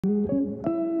Hi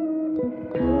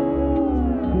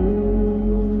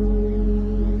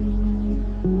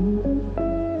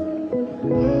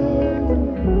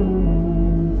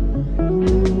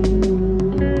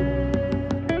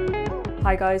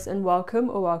guys, and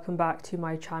welcome back to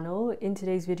my channel. In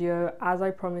today's video, as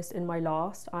I promised in my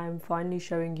last, I am finally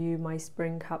showing you my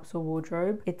spring capsule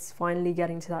wardrobe. It's finally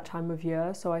getting to that time of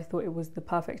year, so I thought it was the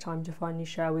perfect time to finally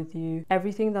share with you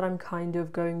everything that I'm kind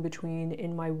of going between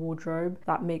in my wardrobe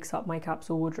that makes up my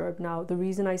capsule wardrobe. Now, the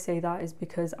reason I say that is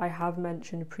because I have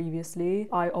mentioned previously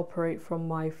I operate from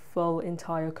my full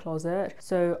entire closet,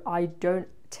 so I don't,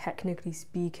 technically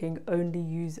speaking, only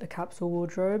use a capsule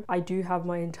wardrobe. I do have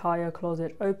my entire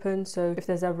closet open, so if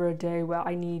there's ever a day where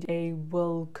I need a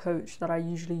wool coat that I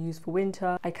usually use for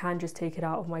winter, I can just take it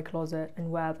out of my closet and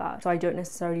wear that. So I don't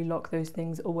necessarily lock those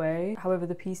things away. However,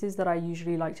 the pieces that I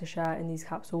usually like to share in these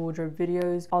capsule wardrobe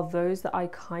videos are those that I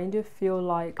kind of feel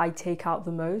like I take out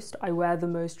the most, I wear the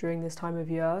most during this time of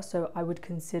year, so I would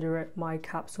consider it my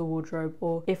capsule wardrobe.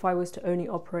 Or if I was to only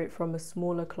operate from a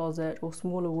smaller closet or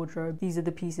smaller wardrobe, these are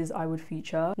the pieces I would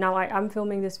feature. Now, I am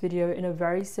filming this video in a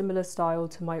very similar style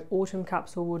to my autumn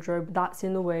capsule wardrobe. That's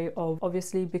in the way of,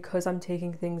 obviously, because I'm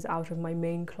taking things out of my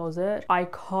main closet, I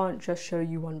can't just show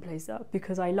you one blazer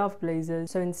because I love blazers.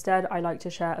 So instead, I like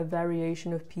to share a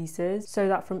variation of pieces so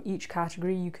that from each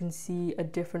category you can see a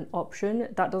different option.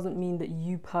 That doesn't mean that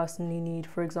you personally need,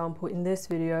 for example, in this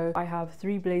video, I have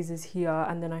 3 blazers here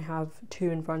and then I have 2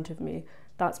 in front of me.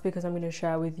 That's because I'm going to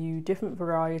share with you different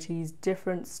varieties,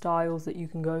 different styles that you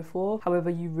can go for. However,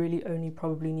 you really only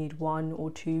probably need 1 or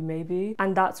 2 maybe.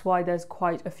 And that's why there's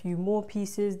quite a few more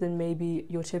pieces than maybe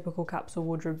your typical capsule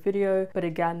wardrobe video. But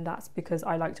again, that's because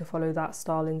I like to follow that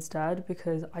style instead,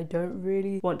 because I don't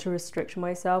really want to restrict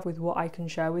myself with what I can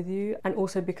share with you. And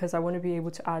also because I want to be able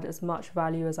to add as much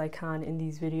value as I can in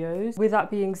these videos. With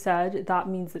that being said, that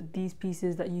means that these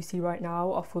pieces that you see right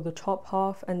now are for the top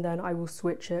half, and then I will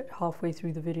switch it halfway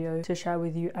through the video to share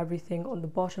with you everything on the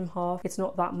bottom half. It's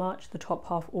not that much. The top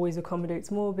half always accommodates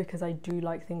more because I do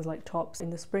like things like tops in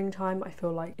the springtime. I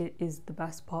feel like it is the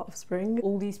best part of spring.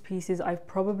 All these pieces I've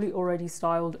probably already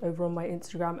styled over on my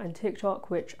Instagram and TikTok,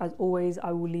 which as always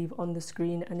I will leave on the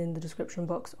screen and in the description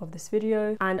box of this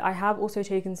video. And I have also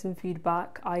taken some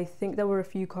feedback. I think there were a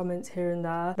few comments here and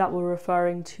there that were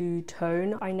referring to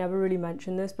tone. I never really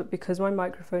mentioned this, but because my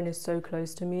microphone is so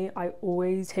close to me, I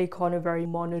always take on a very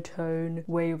monotone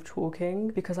way of talking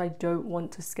because I don't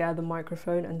want to scare the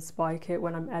microphone and spike it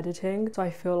when I'm editing. So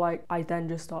I feel like I then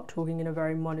just start talking in a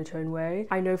very monotone way.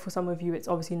 I know for some of you it's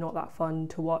obviously not that fun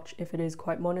to watch if it is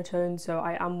quite monotone, so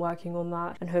I am working on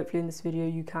that, and hopefully in this video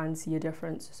you can see a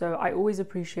difference. So I always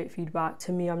appreciate feedback.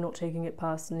 To me, I'm not taking it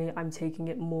personally, I'm taking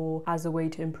it more as a way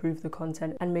to improve the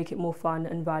content and make it more fun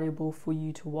and valuable for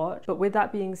you to watch. But with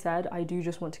that being said, I do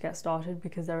just want to get started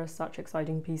because there are such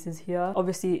exciting pieces here.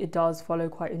 Obviously it does follow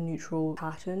quite a neutral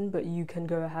pattern, but you can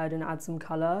go ahead and add some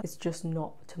color. It's just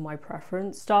not to my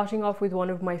preference. Starting off with one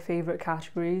of my favorite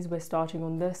categories, we're starting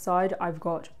on this side. I've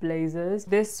got blazers.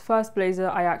 This first blazer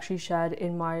I actually shared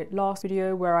in my last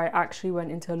video, where I actually went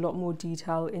into a lot more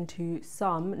detail into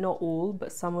some, not all,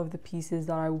 but some of the pieces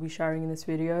that I will be sharing in this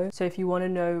video. So if you want to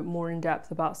know more in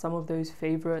depth about some of those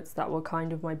favorites that were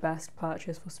kind of my best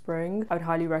purchase for spring, I would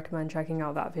highly recommend checking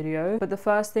out that video. But the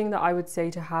first thing that I would say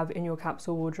to have in your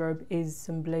capsule wardrobe is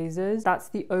some blazers. That's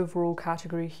the overall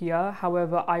category here.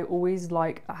 However, I always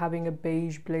like having a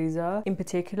beige blazer, in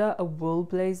particular a wool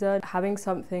blazer. Having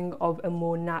something of a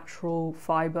more natural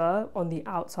fiber on the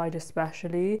outside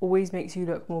especially always makes you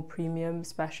look more premium,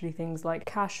 especially things like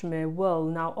cashmere, wool.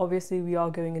 Now obviously we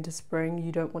are going into spring,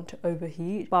 you don't want to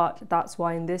overheat, but that's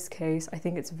why in this case I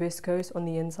think it's viscose on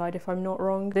the inside if I'm not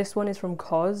wrong. This one is from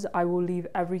COS. I will leave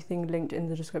everything linked in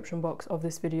the description box of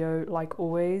this video like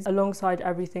always, alongside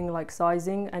everything like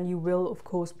sizing, and you will of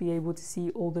course be able to see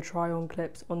all the try on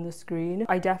clips on the screen.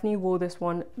 I definitely wore this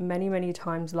one many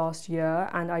times last year,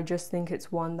 and I just think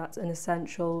it's one that's an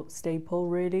essential staple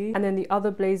really. And then the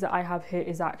other blazer I have here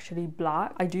is actually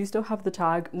black. I do still have the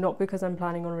tag, not because I'm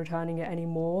planning on returning it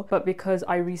anymore, but because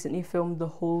I recently filmed the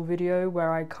haul video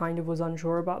where I kind of was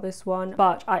unsure about this one.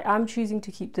 But I am choosing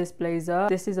to keep this blazer.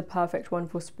 This is a perfect one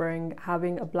for spring,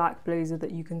 having a black blazer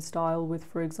that you can style with,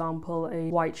 for example, a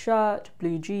white shirt,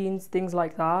 blue jeans, things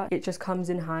like that. it just comes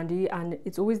in handy, and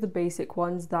it's always the basic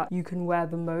ones that you can wear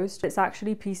the most. It's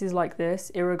actually pieces like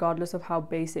this, irregardless of how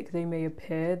basic they may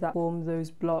appear, that form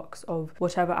those blocks of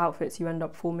whatever outfits you end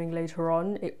up forming later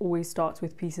on. It always starts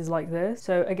with pieces like this.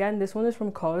 So again, this one is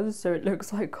from COS, so it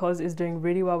looks like COS is doing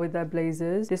really well with their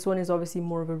blazers. This one is obviously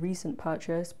more of a recent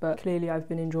purchase, but clearly I've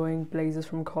been enjoying blazers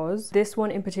from COS. This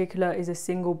one in particular is a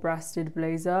single-breasted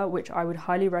blazer, which I would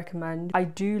highly recommend. I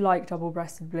do like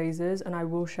double-breasted blazers, and I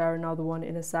will share another one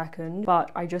in a second,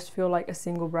 but I just feel like a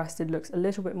single-breasted looks a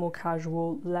little bit more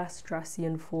casual, less dressy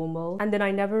and formal. And then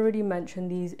I never really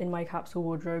mentioned these in my capsule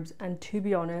wardrobes, and to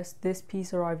be honest, this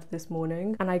piece arrived this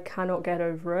morning and I cannot get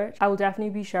over it. I will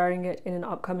definitely be sharing it in an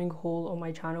upcoming haul on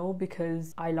my channel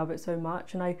because I love it so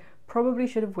much, and I probably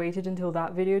should have waited until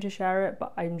that video to share it,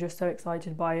 but I'm just so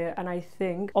excited by it. And I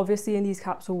think obviously in these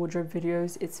capsule wardrobe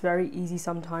videos, it's very easy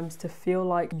sometimes to feel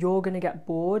like you're gonna get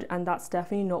bored, and that's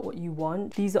definitely not what you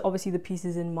want. These are obviously the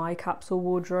pieces in my capsule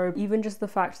wardrobe. Even just the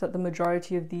fact that the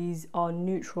majority of these are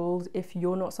neutrals, if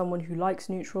you're not someone who likes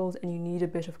neutrals and you need a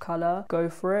bit of color, go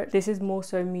for it. This is more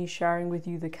so me sharing with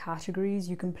you the categories.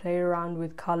 You can play around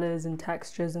with colors and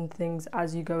textures and things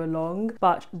as you go along,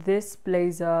 but this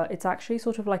blazer, it's actually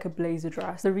sort of like a blazer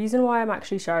dress. The reason why I'm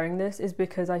actually sharing this is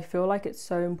because I feel like it's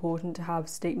so important to have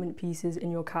statement pieces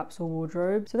in your capsule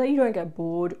wardrobe so that you don't get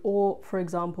bored, or for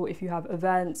example, if you have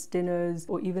events, dinners,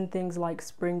 or even things like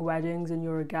spring weddings and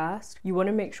you're a guest, you want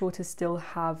to make sure to still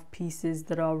have pieces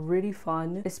that are really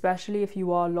fun, especially if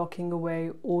you are locking away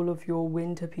all of your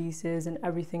winter pieces and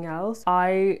everything else.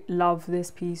 I love this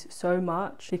piece so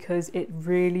much because it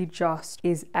really just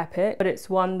is epic, but it's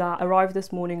one that arrived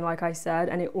this morning, like I said,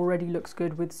 and it already looks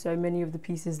good with so many of the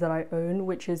pieces that I own,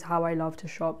 which is how I love to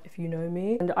shop if you know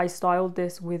me. And I styled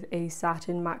this with a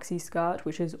satin maxi skirt,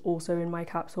 which is also in my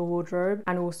capsule wardrobe,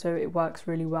 and also it works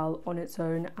really well on its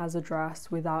own as a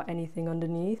dress without anything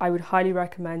underneath. I would highly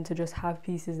recommend to just have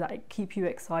pieces that keep you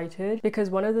excited, because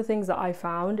one of the things that I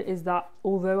found is that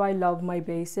although I love my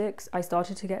basics, I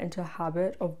started to get into a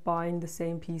habit of buying the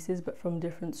same pieces but from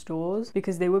different stores,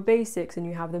 because they were basics and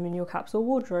you have them in your capsule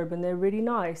wardrobe and they're really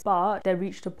nice, but they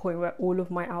reached a point where all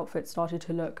of my outfit started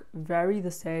to look very the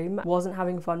same. Wasn't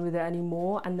having fun with it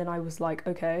anymore, and then I was like,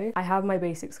 okay, I have my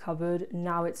basics covered,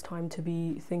 now it's time to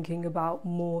be thinking about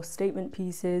more statement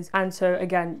pieces. And so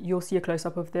again, you'll see a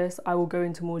close-up of this. I will go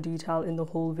into more detail in the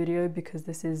haul video because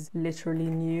this is literally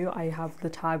new. I have the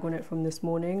tag on it from this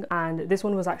morning, and this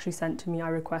one was actually sent to me. I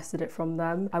requested it from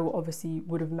them. I will obviously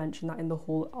would have mentioned that in the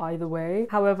haul either way.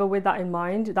 However, with that in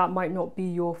mind, that might not be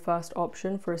your first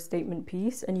option for a statement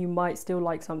piece, and you might still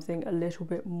like something a little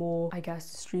bit more, I guess,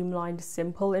 streamlined,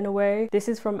 simple in a way. This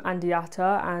is from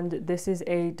Andiata, and this is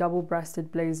a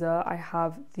double-breasted blazer. I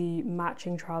have the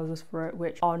matching trousers for it,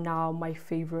 which are now my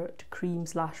favorite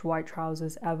cream/white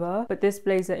trousers ever. But this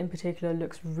blazer in particular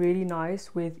looks really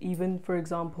nice with even, for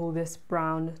example, this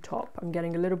brown top. I'm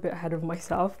getting a little bit ahead of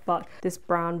myself, but this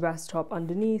brown vest top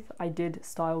underneath, I did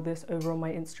style this over on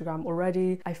my Instagram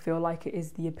already. I feel like it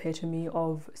is the epitome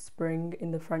of spring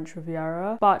in the French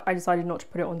Riviera, but I decided not to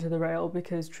put it onto the rail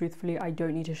because truthfully I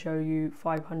don't need to show you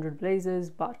 500 blazers,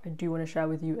 but I do want to share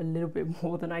with you a little bit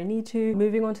more than I need to.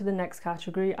 Moving on to the next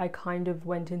category, I kind of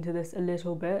went into this a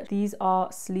little bit. These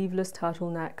are sleeveless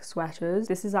turtleneck sweaters.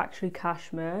 This is actually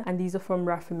cashmere, and these are from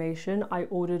Reformation. I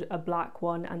ordered a black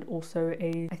one and also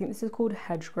a, I think this is called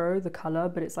Hedgerow, the color,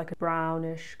 but it's like a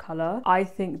brownish color. I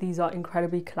think these are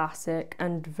incredibly classic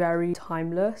and very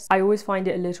timeless. I always find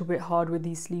it a little bit hard with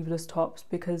these sleeveless tops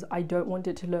because I don't want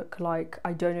it to look like,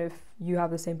 I don't know if you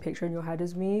have the same picture in your head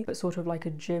as me, but sort of like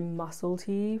a gym muscle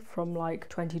tee from like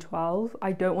 2012.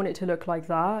 I don't want it to look like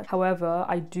that. However,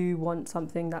 I do want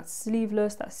something that's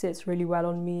sleeveless, that sits really well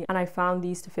on me, and I found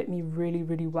these to fit me really,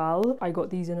 really well. I got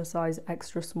these in a size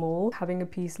extra small. Having a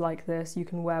piece like this you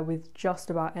can wear with just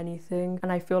about anything,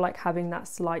 and I feel like having that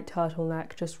slight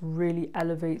turtleneck just really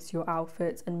elevates your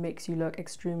outfits and makes you look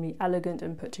extremely elegant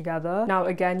and put together. Now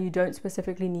again, you don't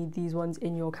specifically need these ones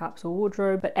in your capsule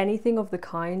wardrobe, but anything of the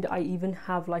kind. I even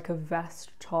have like a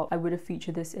vest top. I would have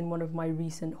featured this in one of my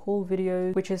recent haul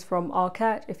videos, which is from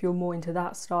ARKET if you're more into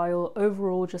that style.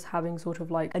 Overall, just having sort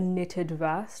of like a knitted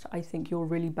vest, I think you'll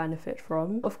really benefit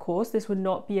from. Of course, this would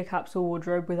not be a capsule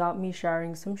wardrobe without me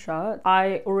sharing some shirts.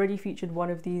 I already featured one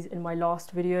of these in my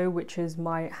last video, which is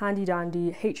my handy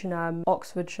dandy H&M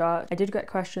Oxford shirt. I did get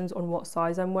questions on what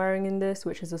size I'm wearing in this,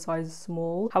 which is a size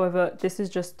small. However, this is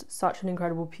just such an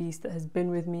incredible piece that has been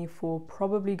with me for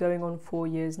probably going on 4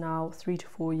 years now. now 3 to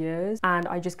 4 years, and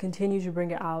I just continue to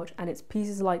bring it out. And it's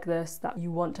pieces like this that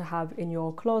you want to have in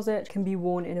your closet. It can be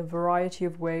worn in a variety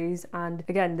of ways, and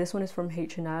again, this one is from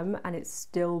H&M and it's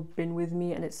still been with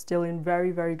me and it's still in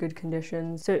very, very good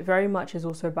condition. So it very much is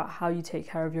also about how you take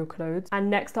care of your clothes. And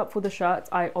next up for the shirts,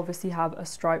 I obviously have a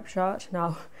striped shirt.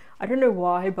 Now, I don't know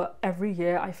why, but every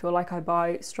year I feel like I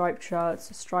buy striped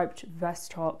shirts, striped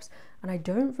vest tops, and I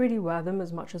don't really wear them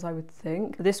as much as I would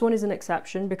think. This one is an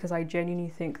exception because I genuinely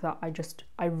think that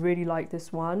I really like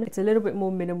this one. It's a little bit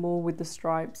more minimal with the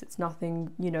stripes. It's nothing,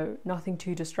 you know, nothing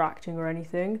too distracting or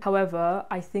anything. However,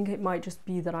 I think it might just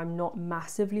be that I'm not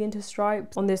massively into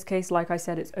stripes. On this case, like I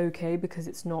said, it's okay because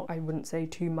it's not, I wouldn't say,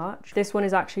 too much. This one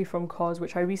is actually from COS,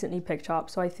 which I recently picked up,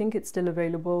 so I think it's still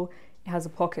available. It has a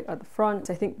pocket at the front.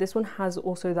 I think this one has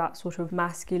also that sort of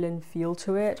masculine feel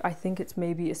to it. I think it's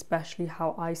maybe especially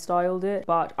how I styled it,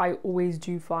 but I always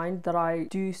do find that I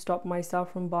do stop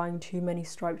myself from buying too many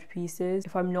striped pieces.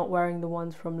 If I'm not wearing the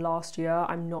ones from last year,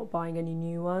 I'm not buying any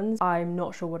new ones. I'm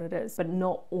not sure what it is, but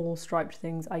not all striped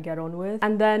things I get on with.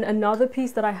 And then another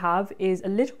piece that I have is a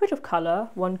little bit of color,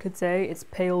 one could say. It's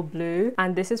pale blue,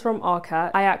 and this is from ARKET.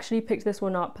 I actually picked this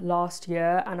one up last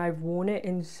year and I've worn it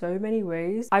in so many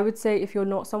ways. I would say if you're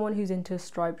not someone who's into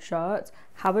striped shirts,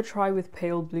 have a try with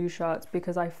pale blue shirts,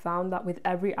 because I found that with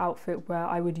every outfit where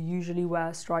I would usually wear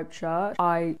a striped shirt,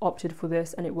 I opted for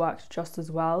this and it worked just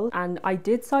as well. And I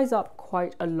did size up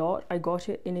quite a lot. I got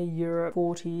it in a Europe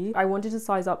 40. I wanted to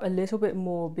size up a little bit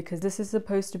more because this is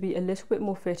supposed to be a little bit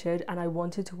more fitted, and I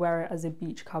wanted to wear it as a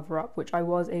beach cover up, which I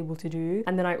was able to do.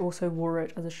 And then I also wore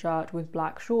it as a shirt with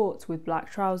black shorts, with black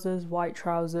trousers, white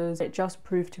trousers. It just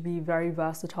proved to be very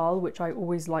versatile, which I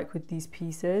always like with these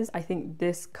pieces. I think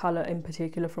this color in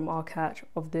particular from ARKET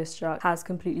of this shirt has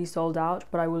completely sold out,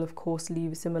 but I will of course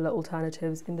leave similar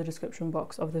alternatives in the description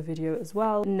box of the video as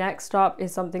well. Next up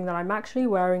is something that I'm actually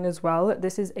wearing as well.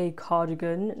 This is a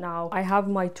cardigan. Now, I have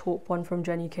my taupe one from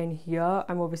Jenny Kane here.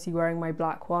 I'm obviously wearing my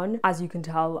black one. As you can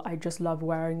tell, I just love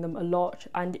wearing them a lot,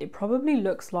 and it probably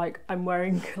looks like I'm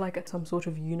wearing like some sort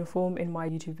of uniform in my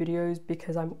YouTube videos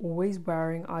because I'm always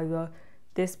wearing either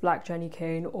this black Jenny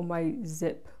Kane or my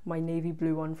zip, my navy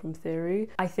blue one from Theory.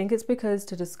 I think it's because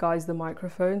to disguise the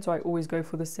microphone, so I always go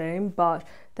for the same, but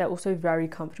they're also very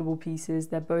comfortable pieces.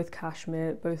 They're both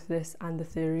cashmere, both this and the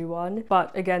Theory one.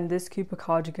 But again, this Cooper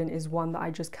cardigan is one that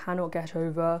I just cannot get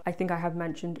over. I think I have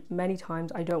mentioned many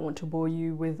times, I don't want to bore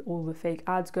you with all the fake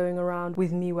ads going around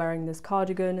with me wearing this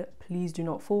cardigan. Please do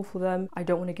not fall for them. I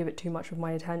don't want to give it too much of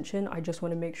my attention. I just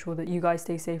want to make sure that you guys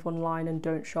stay safe online and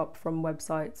don't shop from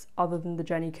websites other than the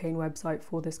Jenny Kane website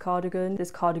for this cardigan. This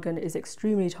cardigan is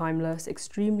extremely timeless,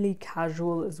 extremely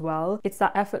casual as well. It's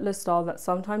that effortless style that's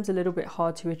sometimes a little bit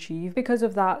hard to achieve. Because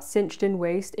of that cinched in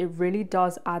waist, it really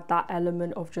does add that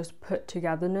element of just put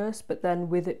togetherness, but then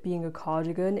with it being a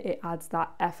cardigan, it adds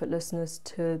that effortlessness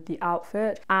to the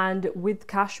outfit. And with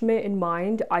cashmere in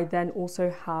mind, I then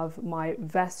also have my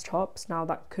vest tops. Now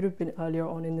that could have been earlier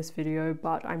on in this video,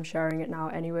 but I'm sharing it now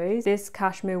anyways. This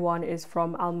cashmere one is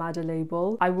from Almada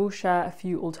label. I will share a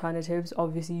few alternatives.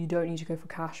 Obviously you don't need to go for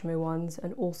cashmere ones,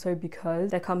 and also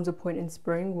because there comes a point in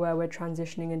spring where we're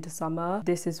transitioning into summer,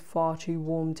 this is far too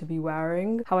warm to be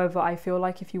wearing. However, I feel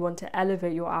like if you want to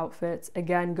elevate your outfits,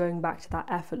 again going back to that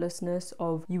effortlessness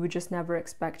of you would just never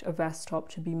expect a vest top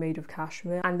to be made of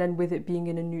cashmere, and then with it being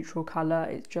in a neutral color,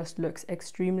 it just looks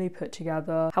extremely put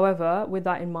together. However, with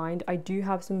that in mind, I do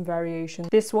have some variations.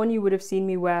 This one you would have seen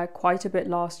me wear quite a bit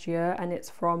last year, and it's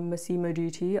from Massimo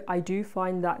DUTTI. I do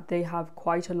find that they have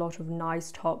quite a lot of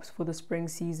nice tops for the spring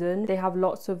season. They have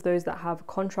lots of those that have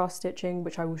contrast stitching,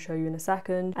 which I will show you in a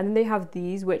second, and then they have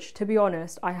these, which to be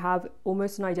honest, I have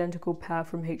almost an identical pair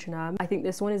from H&M. I think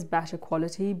this one is better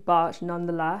quality, but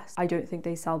nonetheless, I don't think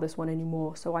they sell this one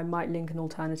anymore, so I might link an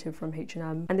alternative from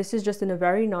H&M. And this is just in a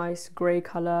very nice grey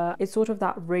colour. It's sort of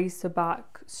that racer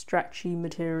back stretchy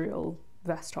material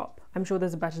vest top. I'm sure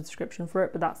there's a better description for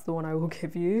it, but that's the one I will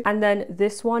give you. And then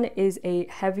this one is a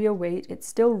heavier weight. It's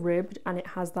still ribbed and it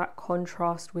has that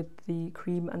contrast with the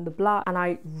cream and the black, and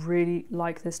I really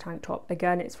like this tank top.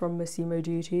 Again, it's from Massimo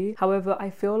DUTTI. However, I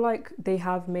feel like they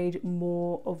have made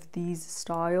more of these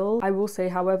style. I will say,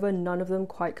 however, none of them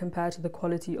quite compare to the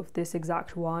quality of this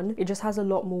exact one. It just has a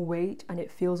lot more weight and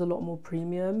it feels a lot more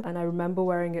premium, and I remember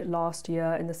wearing it last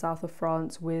year in the south of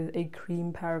France with a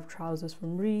cream pair of trousers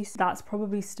from Reiss. That's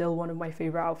probably still one of my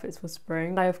favorite outfits for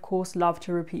spring. I of course love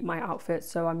to repeat my outfits,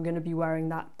 so I'm going to be wearing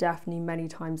that definitely many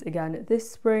times again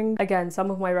this spring. Again,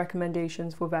 some of my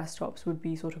recommendations for vest tops would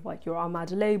be sort of like your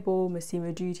Armada Label,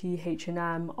 Massimo Dutti,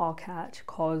 H&M, ARKET,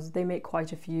 cause they make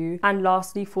quite a few. And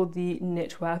lastly, for the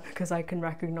knitwear, because I can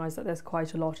recognize that there's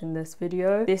quite a lot in this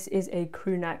video, this is a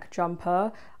CREWNECK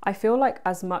jumper. I feel like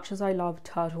as much as I love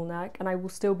turtleneck, and I will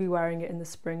still be wearing it in the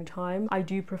springtime, I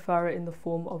do prefer it in the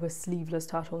form of a sleeveless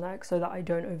turtleneck so that I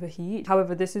don't overheat.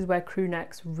 However, this is where crew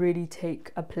necks really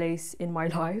take a place in my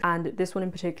life, and this one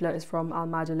in particular is from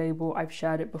Armada Label. I've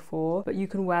shared it before, but you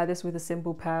can wear this with a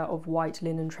simple pair of white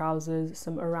linen trousers,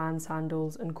 some Iran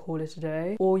sandals, and call it a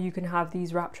day. Or you can have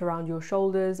these wrapped around your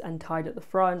shoulders and tied at the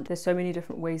front. There's so many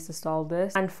different ways to style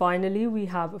this. And finally, we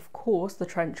have, of course, the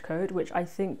trench coat, which I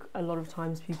think a lot of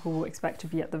times people will expect to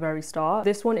be at the very start.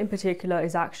 This one in particular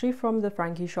is actually from the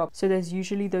Frankie shop. So there's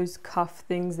usually those cuff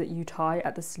things that you tie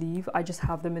at the sleeve. I just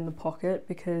have them in the pocket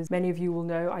because many of you will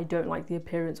know I don't like the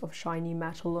appearance of shiny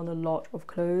metal on a lot of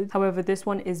clothes. However, this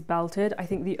one is belted. I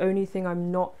think the only thing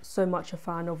I'm not so much a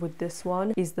fan of with this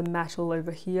one is the metal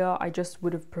over here. I just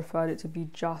would have preferred it to be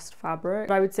just fabric.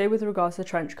 But I would say with regards to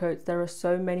trench coats, there are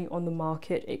so many on the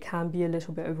market, it can be a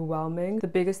little bit overwhelming. The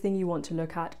biggest thing you want to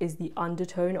look at is the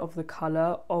undertone of the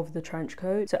color of the trench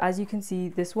coat. So as you can see,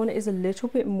 this one is a little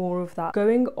bit more of that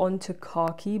going on to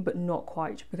khaki, but not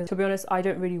quite, because to be honest, I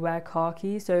don't really wear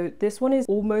khaki. So this one is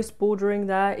almost bordering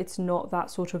there. It's not that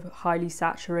sort of highly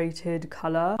saturated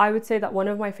color. I would say that one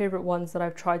of my favorite ones that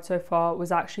I've tried so far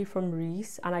was actually from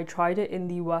Reese, and I tried it in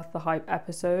the Worth the Hype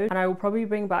episode, and I will probably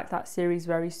bring back that series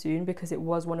very soon because it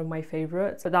was one of my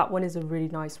favorites. But that one is a really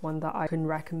nice one that I can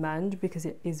recommend because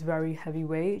it is very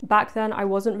heavyweight. Back then I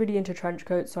wasn't really into trench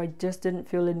coats, so I just didn't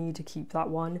feel a need to keep that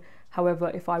one.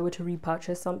 However, if I were to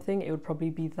repurchase something, it would probably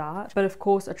be that. But of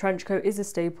course, a trench coat is a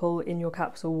staple in your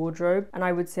capsule wardrobe. And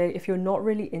I would say if you're not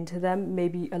really into them,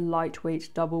 maybe a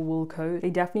lightweight double wool coat. They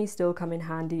definitely still come in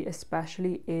handy,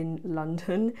 especially in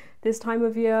London this time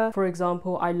of year. For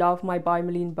example, I love my by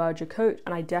Malene Berger coat,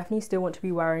 and I definitely still want to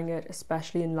be wearing it,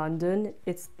 especially in London.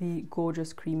 It's the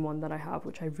gorgeous cream one that I have,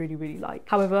 which I really, really like.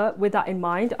 However, with that in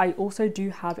mind, I also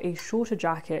do have a shorter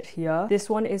jacket here. This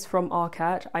one is from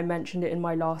ARKET. I mentioned it in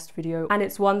my last video, and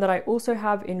it's one that I also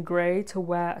have in grey to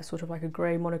wear a sort of like a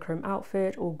grey monochrome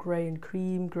outfit, or grey and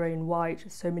cream, grey and white,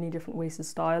 so many different ways to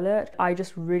style it. I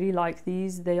just really like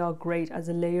these. They are great as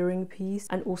a layering piece,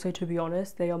 and also, to be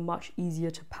honest, they are much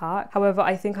easier to pack. However,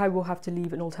 I think I will have to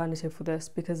leave an alternative for this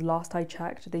because last I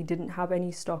checked, they didn't have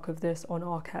any stock of this on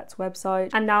ARKET's website.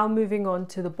 And now moving on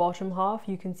to the bottom half,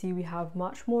 you can see we have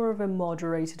much more of a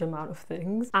moderated amount of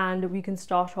things, and we can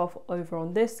start off over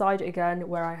on this side again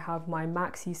where I have my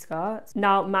maxi skirts.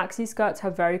 Now, maxi skirts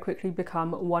have very quickly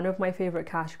become one of my favorite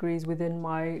categories within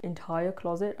my entire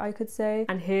closet, I could say.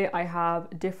 And here I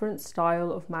have different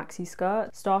style of maxi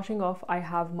skirts. Starting off, I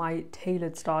have my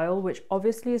tailored style, which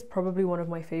obviously is probably one of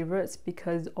my favorites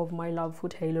because of my love for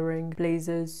tailoring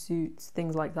blazers, suits,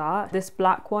 things like that. This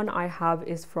black one I have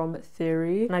is from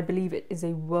Theory, and I believe it is a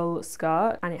wool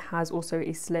skirt, and it has also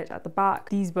a slit at the back.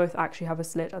 These both actually have a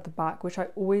slit at the back, which I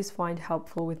always find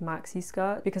helpful with maxi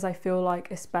skirts because I feel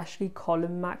like, especially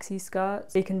column maxi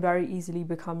skirts, they can very easily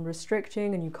become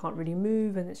restricting and you can't really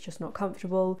move and it's just not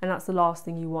comfortable, and that's the last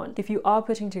thing you want. If you are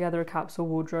putting together a capsule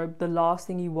wardrobe, the last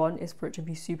thing you want is for it to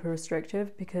be super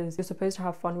restrictive because you're supposed to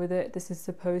have fun with it. This is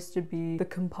supposed to be the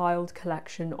compiled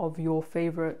collection of your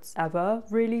favorites ever,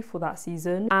 really, for that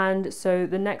season. And so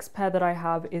the next pair that I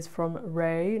have is from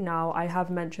Ray. Now, I have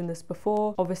mentioned this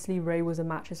before. Obviously, Ray was a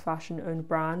Matches Fashion owned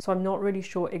brand, so I'm not really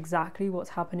sure exactly what's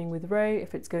happening with Ray,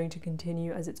 if it's going to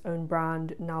continue as its own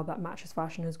brand now that Matches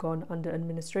Fashion has gone under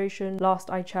administration, last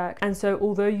I checked. And so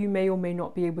although you may or may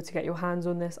not be able to get your hands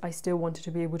on this, I still wanted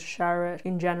to be able to share it.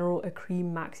 In general, a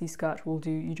cream maxi skirt will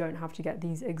do. You don't have to get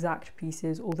these exact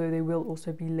pieces, although they will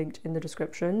also be linked in the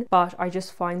description. But I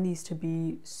just find these to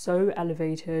be so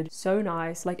elevated, so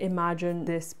nice. Like, imagine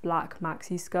this black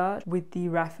maxi skirt with the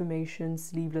Reformation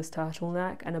sleeveless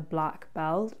turtleneck and a black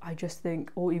belt. I just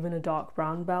think, or even a dark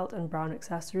brown belt and brown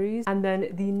accessories. And then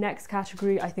the next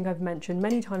category, I think I've mentioned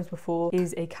many times before,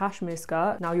 is a cashmere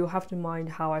skirt. Now, you'll have to mind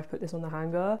how I've put this on the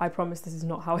hanger. I promise this is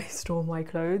not how I store my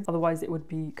clothes, otherwise it would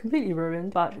be completely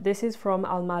ruined. But this is from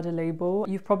Armada Label.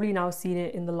 You've probably now seen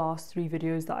it in the last 3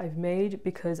 videos that I've made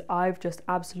because I've just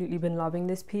absolutely been loving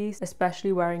this piece,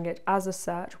 especially wearing it as a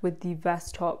set with the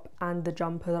vest top and the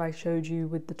jumper that I showed you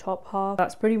with the top half.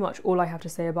 That's pretty much all I have to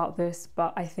say about this,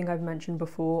 but I think I've mentioned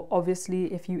before,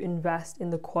 obviously if you invest in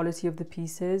the quality of the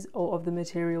pieces or of the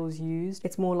materials used,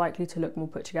 it's more likely to look more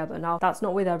put together. Now, that's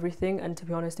not with everything, and to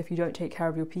be honest, if you don't take care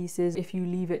of your pieces, if you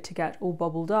leave it to get all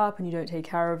bubbled up and you don't take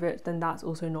care of it, then that's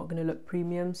also not going to look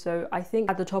premium. So I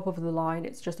think at the top of the line,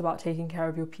 it's just about taking care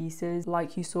of your pieces.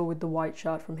 Like you saw with the white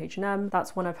shirt from H&M,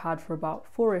 that's one I've had for about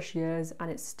 4-ish years and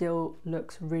it still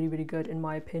looks really, really good in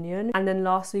my opinion. And then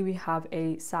lastly, we have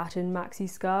a satin maxi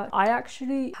skirt. I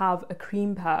actually have a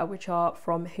cream pair which are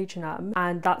from H&M,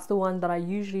 and that's the one that I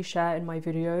usually share in my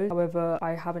videos. However,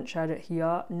 I haven't shared it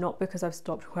here, not because I've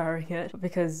stopped wearing it, but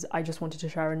because I just wanted to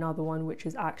share another one which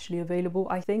is actually available,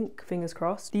 I think, fingers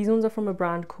crossed. These ones are from a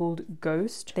brand called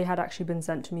Ghost. They had actually been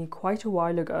sent to me quite a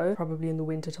while ago, probably in the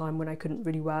winter time when I couldn't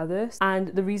really wear this. And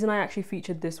the reason I actually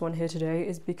featured this one here today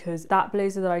is because that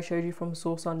blazer that I showed you from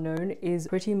Source Unknown is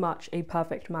pretty much a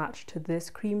perfect match to this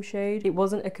cream shade. It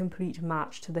wasn't a complete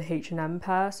match to the H&M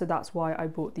pair, so that's why I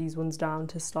brought these ones down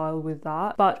to style with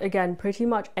that. But again, pretty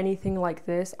much anything like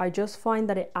this, I just find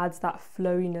that it adds that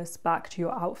flowiness back to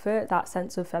your outfit, that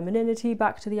sense of femininity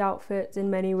back to the outfit in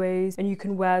many ways, and you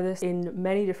can wear this in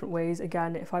many different ways.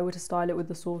 Again, if I were to style it with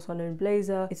the Source Unknown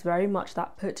blazer, it's very much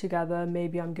that put together,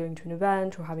 maybe I'm going to an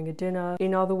event or having a dinner.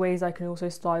 In other ways, I can also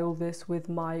style this with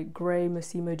my grey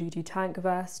MASSIMO DUTTI tank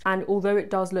vest, and although it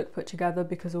does look put together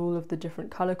because of all of the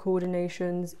different colour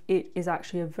coordinations, it is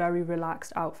actually a very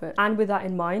relaxed outfit. And with that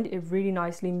in mind, it really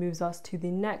nicely moves us to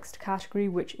the next category,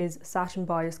 which is satin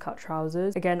bias cut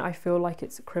trousers. Again, I feel like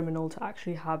it's criminal to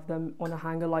actually have them on a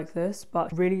hanger like this,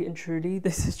 but really and truly,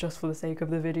 this is just for the sake of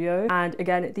the video. And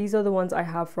again, these are the ones I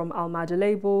have from Almada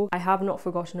label. I have not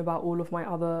forgotten about all of my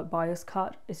other bias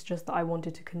cut. It's just that I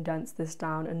wanted to condense this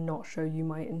down and not show you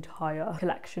my entire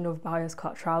collection of bias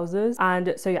cut trousers.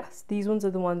 And so yes, these ones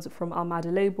are the ones from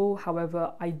Almada label.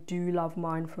 However, I do love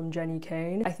mine from Jenny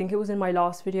Kane. I think it was in my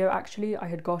last video actually, I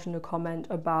had gotten a comment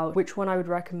about which one I would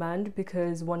recommend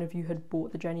because one of you had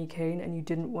bought the Jenny Kane and you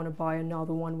didn't want to buy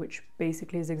another one which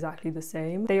basically is exactly the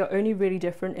same. They are only really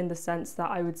different in the sense that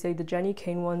I would say the Jenny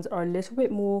Kane ones are a little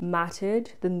bit more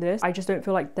matted than this. I just don't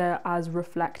feel like they're as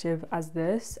reflective as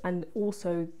this, and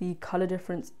also the color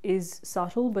difference is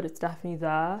subtle, but it's definitely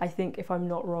there. I think if I'm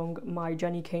not wrong, my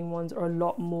Jenny Kane ones are a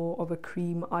lot more of a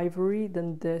cream ivory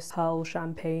than this pearl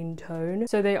champagne tone,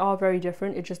 so they are very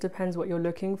different. It just depends what you're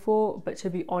looking for, but to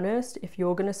be honest, if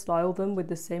you're gonna style them with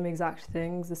the same exact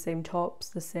things, the same tops,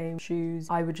 the same shoes,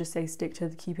 I would just say stick to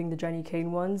keeping the Jenny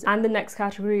Kane ones. And the next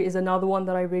category is another one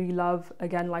that I really love.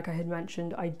 Again, like I had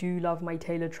mentioned, I do love my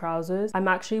tailored trousers. I'm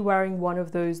actually wearing one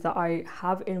of those that I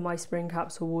have in my spring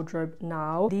capsule wardrobe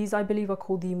now. These I believe are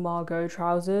called the Margot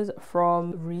trousers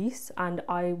from Reese, and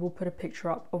I will put a picture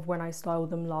up of when I styled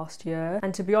them last year.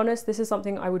 And to be honest, this is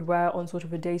something I would wear on sort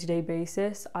of a day-to-day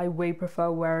basis. I way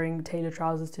prefer wearing tailored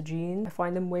trousers to jeans. I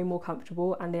find them way more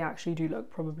comfortable and they actually do look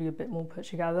probably a bit more put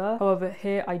together. However,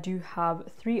 here I do have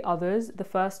 3 others. The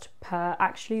first pair,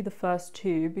 actually the first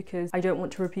 2, because I don't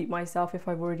want to repeat myself if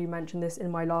I've already mentioned this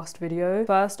in my last video.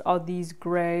 First are these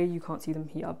grey, you can't see them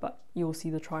here, but you'll see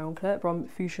the try on clip from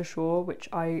FUCHSIA, which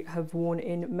I have worn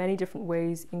in many different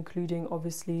ways, including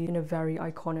obviously in a very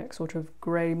iconic sort of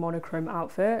grey monochrome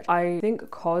outfit. I think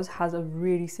COS has a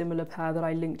really similar pair that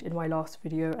I linked in my last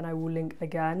video and I will link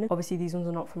again. Obviously these ones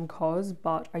are not from COS,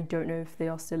 but I don't know if they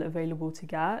are still available to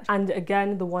get. And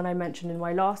again, the one I mentioned in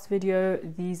my last video,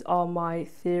 these are my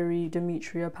Theory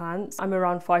Demetria pants. I'm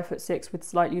around 5'6" with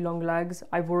slightly long legs.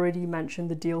 I've already mentioned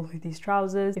the deal with these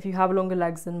trousers. If you have longer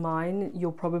legs than mine,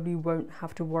 you'll probably won't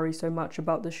have to worry so much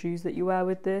about the shoes that you wear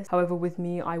with this. However, with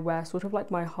me, I wear sort of like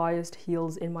my highest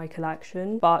heels in my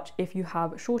collection, but if you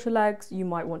have shorter legs, you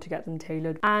might want to get them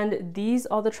tailored. And these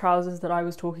are the trousers that I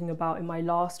was talking about in my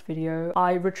last video.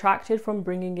 I retracted from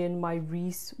bringing in my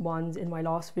Reese ones in my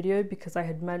last video because I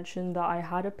had mentioned that I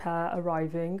had a pair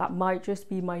arriving that might just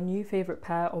be my new favorite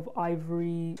pair of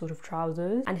ivory sort of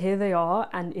trousers, and here they are.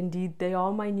 And indeed, they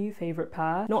are my new favorite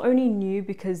pair. Not only new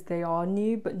because they are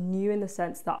new, but new in the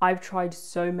sense that I've tried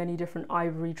so many different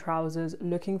ivory trousers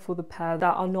looking for the pair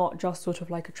that are not just sort of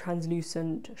like a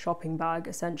translucent shopping bag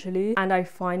essentially, and I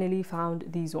finally found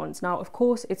these ones. Now of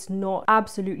course it's not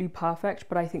absolutely perfect,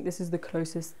 but I think this is the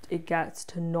closest it gets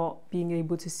to not being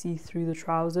able to see through the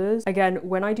trousers. Again,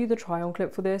 when I do the try on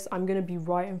clip for this, I'm going to be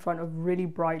right in front of really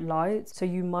bright lights, so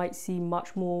you might see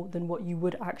much more than what you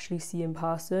would actually see in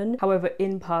person. However,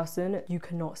 in person you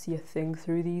cannot see a thing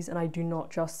through these, and I do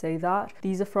not just say that.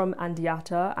 These are from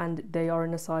Andiata and they are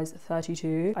in a size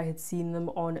 32. I had seen them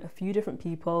on a few different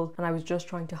people and I was just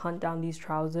trying to hunt down these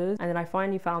trousers, and then I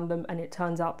finally found them, and it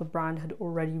turns out the brand had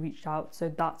already reached out, so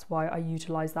that's why I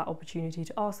utilized that opportunity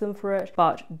to ask them for it.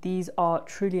 But these are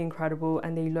truly incredible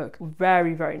and they look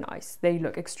very, very nice. They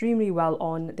look extremely well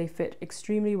on, they fit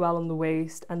extremely well on the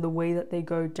waist, and the way that they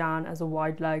go down as a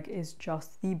wide leg is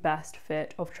just the best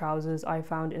fit of trousers I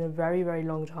found in a very, very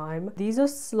long time. These are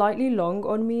slightly long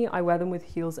on me. I wear them with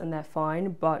heels and they're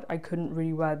fine, but I couldn't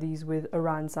really wear these with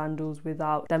Aran sandals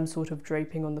without them sort of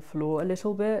draping on the floor a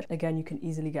little bit. Again, you can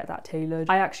easily get that tailored.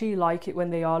 I actually like it when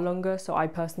they are longer, so I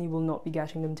personally will not be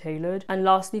getting them tailored. And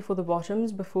lastly, for the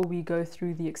bottoms, before we go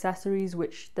through the accessories,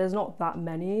 which there's not that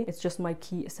many, it's just my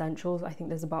key essentials. I think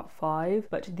there's about 5,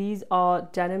 but these are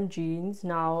denim jeans.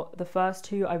 Now, the first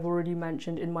two I've already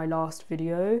mentioned in my last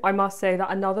video. I must say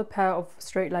that another pair of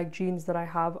straight leg jeans that I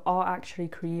have are actually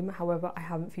cream. However, I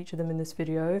haven't featured them in this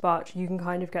video, but you can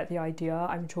kind of get the idea.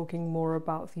 I'm talking more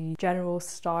about the general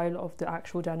style of the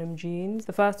actual denim jeans.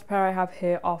 The first pair I have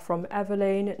here are from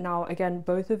EVERLANE. Now, again,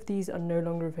 both of these are no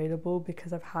longer available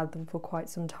because I've had them for quite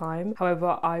some time.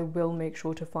 However, I will make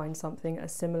sure to find something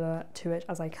as similar to it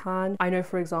as I can. I know,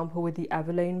 for example, with the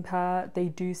EVERLANE pair, they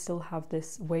do still have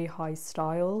this way-high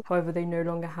style. However, they no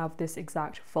longer have this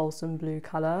exact FOLSOM blue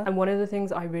color. And one of the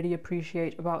things I really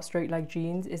appreciate about straight leg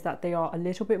jeans is that they are a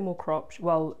little bit more cropped.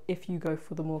 Well, if you go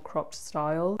for the more cropped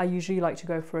style, I usually like to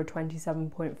go for a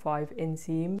 27.5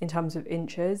 inseam in terms of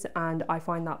inches, and I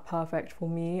find that perfect for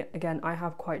me. Again, I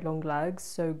have quite long legs,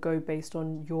 so go based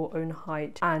on your own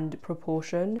height and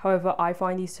proportion. However, I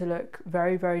find these to look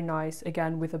very, very nice,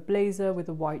 again, with a blazer, with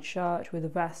a white shirt, with a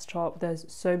vest top. There's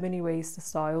so many ways to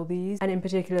style these, and in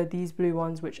particular these blue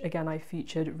ones, which again I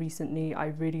featured recently, I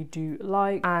really do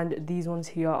like. And these ones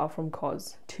here are from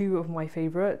COS, 2 of my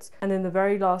favorites. And then the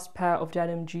very last pair of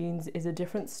denim jeans is a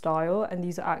different style, and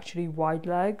these are actually wide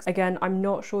legs. Again, I'm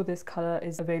not sure this color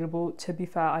is available. To be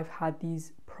fair, I've had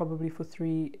these probably for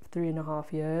three and a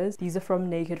half years. These are from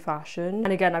Naked Fashion,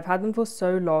 and again, I've had them for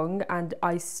so long and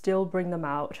I still bring them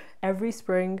out every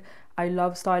spring. I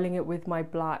love styling it with my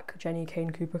black Jenny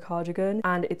Kane Cooper cardigan,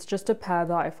 and it's just a pair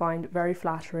that I find very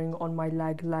flattering on my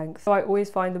leg length. So I always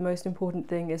find the most important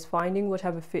thing is finding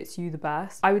whatever fits you the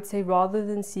best. I would say, rather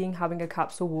than seeing having a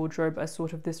capsule wardrobe as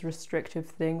sort of this restrictive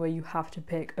thing where you have to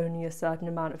pick only a certain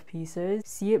amount of pieces,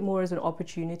 see it more as an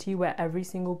opportunity where every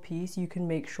single piece you can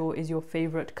make sure is your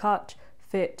favorite cut,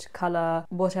 fit, color,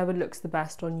 whatever looks the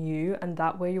best on you. And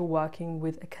that way you're working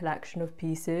with a collection of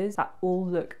pieces that all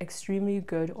look extremely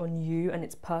good on you and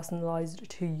it's personalized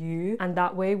to you. And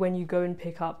that way, when you go and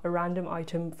pick up a random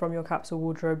item from your capsule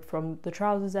wardrobe, from the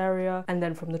trousers area and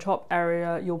then from the top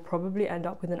area, you'll probably end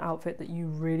up with an outfit that you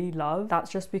really love.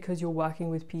 That's just because you're working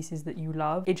with pieces that you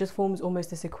love. It just forms almost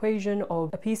this equation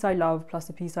of a piece I love plus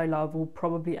a piece I love will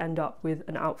probably end up with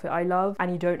an outfit I love,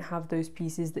 and you don't have those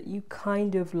pieces that you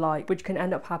kind of like, which can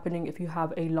end up happening if you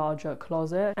have a larger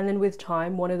closet. And then with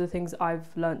time, one of the things I've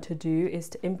learned to do is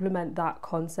to implement that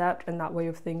concept and that way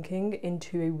of thinking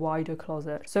into a wider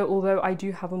closet. So although I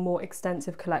do have a more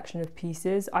extensive collection of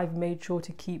pieces, I've made sure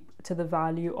to keep to the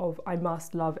value of I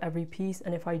must love every piece,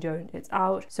 and if I don't, it's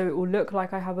out. So it will look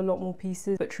like I have a lot more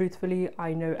pieces, but truthfully,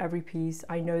 I know every piece,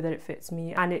 I know that it fits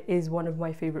me, and it is one of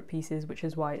my favorite pieces, which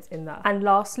is why it's in there. And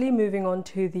lastly, moving on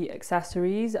to the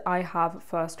accessories, I have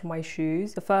first my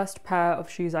shoes. The first pair of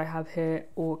shoes I have here,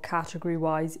 or category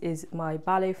wise, is my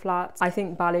ballet flats. I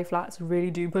think ballet flats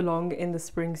really do belong in the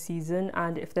spring season,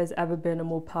 and if there's ever been a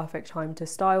more perfect time to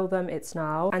style them, it's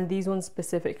now. And these ones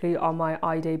specifically are my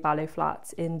I-Day ballet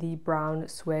flats in the brown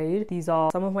suede. These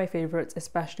are some of my favorites,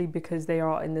 especially because they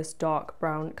are in this dark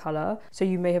brown color. So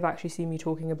you may have actually seen me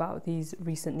talking about these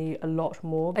recently a lot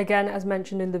more. Again, as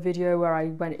mentioned in the video where I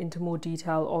went into more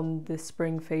detail on the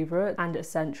spring favorite and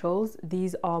essentials,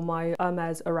 these are my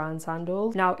Hermes Aran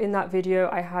sandals. Now in that video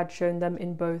I had shown them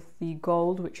in both the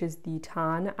gold, which is the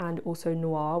tan, and also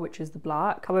noir, which is the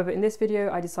black. However, in this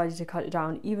video I decided to cut it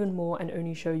down even more and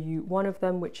only show you one of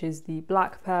them, which is the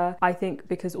black pair. I think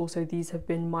because also these have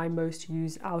been my most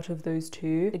used out of those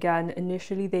two. Again,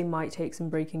 initially they might take some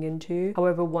breaking into,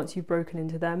 however once you've broken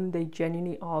into them, they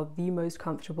genuinely are the most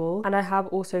comfortable. And I have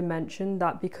also mentioned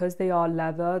that because they are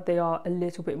leather, they are a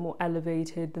little bit more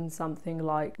elevated than something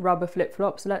like rubber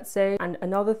flip-flops, let's say. And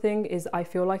another thing is I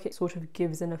feel like it sort of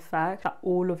gives an effect that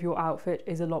all of your outfit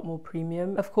is a lot more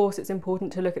premium. Of course, it's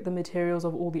important to look at the materials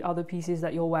of all the other pieces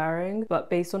that you're wearing, but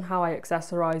based on how I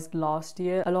accessorized last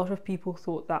year, a lot of people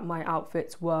thought that my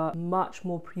outfits were much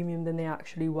more premium than they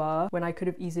actually were, when I could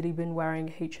have easily been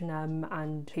wearing H&M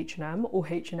and H&M, or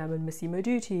H&M and Massimo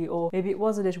Dutti, or maybe it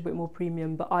was a little bit more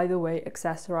premium, but either way,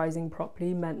 accessorizing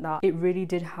properly meant that it really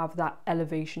did have that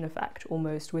elevation effect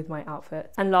almost with my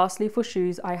outfit. And lastly, for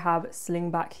shoes, I have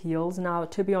slingback heels. heels. Now,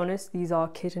 to be honest, these are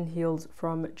kitten heels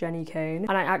from Jenny Kane,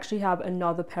 and I actually have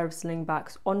another pair of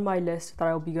slingbacks on my list that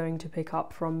I'll be going to pick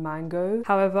up from Mango.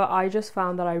 However, I just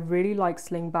found that I really like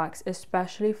slingbacks,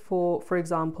 especially for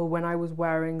example, when I was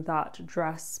wearing that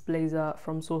dress blazer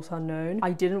from Source Unknown.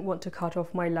 I didn't want to cut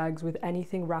off my legs with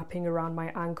anything wrapping around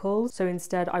my ankles, so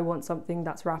instead I want something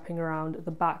that's wrapping around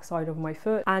the back side of my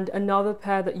foot. And another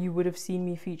pair that you would have seen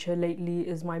me feature lately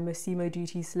is my Massimo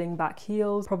DUTTI slingback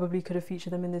heels. Probably could have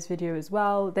featured them in this video as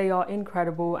well. They are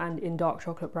incredible and in dark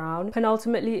chocolate brown.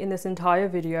 Penultimately in this entire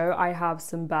video, I have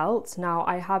some belts. Now,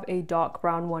 I have a dark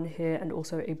brown one here and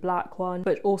also a black one,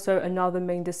 but also another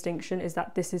main distinction is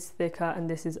that this is thicker and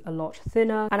this is a lot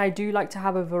thinner, and I do like to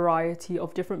have a variety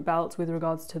of different belts with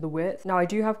regards to the width. Now, I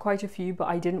do have quite a few, but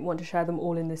I didn't want to share them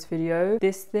all in this video.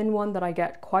 This thin one that I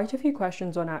get quite a few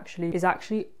questions on actually is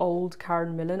actually old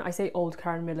Karen Millen. I say old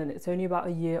Karen Millen, it's only about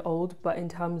a year old, but in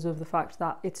terms of the fact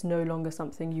that it's no longer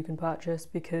something you can purchase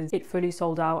because it fully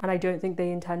sold out, and I don't think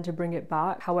they intend to bring it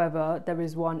back. However, there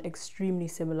is one extremely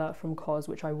similar from COS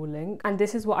which I will link, and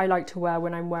this is what I like to wear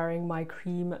when I'm wearing my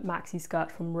cream maxi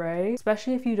skirt from Ray,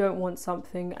 especially if you don't want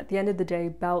something. At the end of the day,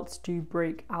 belts do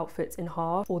break outfits in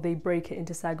half, or they break it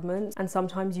into segments, and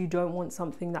sometimes you don't want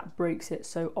something that breaks it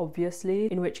so obviously,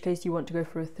 in which case you want to go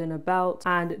for a thinner belt.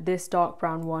 And this dark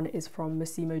brown one is from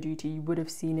Massimo DUTTI. You would have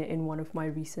seen it in one of my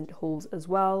recent hauls as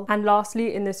well. And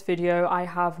lastly, in this video, I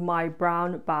have my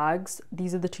brown bags.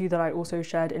 These are the two that I also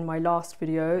shared in my last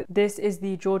video. This is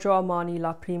the Giorgio Armani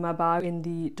La Prima bag in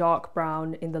the dark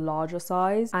brown in the larger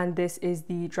size, and this is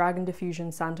the Dragon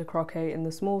Diffusion Santa Croce in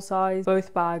the small size.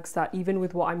 Both bags that, even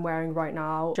with what I'm wearing right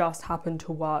now, just happen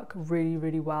to work really,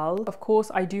 really well. Of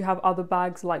course, I do have other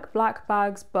bags like black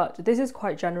bags, but this is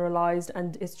quite generalized,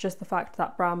 and it's just the fact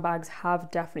that brown bags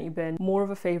have definitely been more of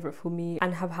a favorite for me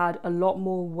and have had a lot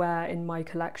more wear in my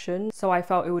collection, so I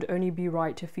felt it would only be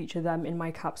right to feature them in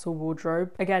my capsule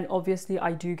wardrobe. Again, obviously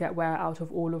I do get wear out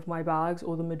of all of my bags,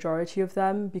 or the majority of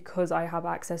them, because I have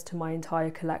access to my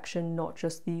entire collection, not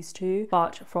just these two,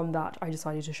 but from that I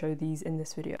decided to show these in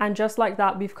this video. And just like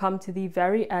that, we've come to the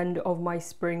very end of my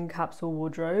spring capsule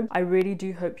wardrobe. I really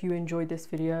do hope you enjoyed this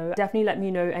video. Definitely let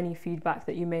me know any feedback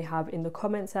that you may have in the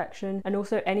comment section, and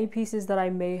also any pieces that I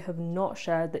may have not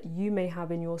shared that you may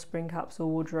have in your spring capsule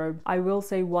wardrobe. I will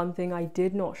say one thing I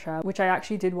did not share, which I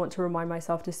actually did want to remind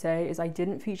myself to say, is I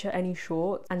didn't feature any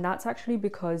shorts, and that's actually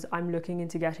because I'm looking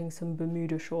into getting some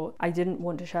Bermuda shorts. I didn't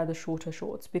want to share the shorter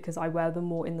shorts because I wear them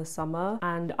more in the summer,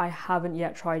 and I haven't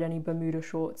yet tried any Bermuda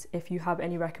shorts. If you have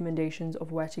any recommendations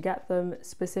of where to get them,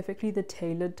 specifically the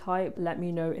tailored type, let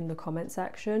me know in the comment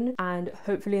section. And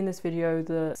hopefully in this video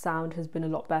the sound has been a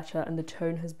lot better and the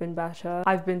tone has been better.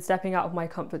 I've been stepping out of my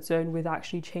comfort zone with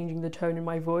actually changing the tone in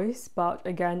my voice, but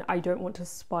again, I don't want to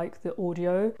spike the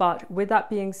audio. But with that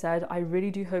being said, I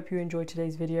really do hope you enjoyed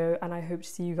today's video, and I hope to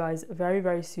see you guys very,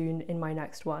 very soon in my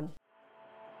next one.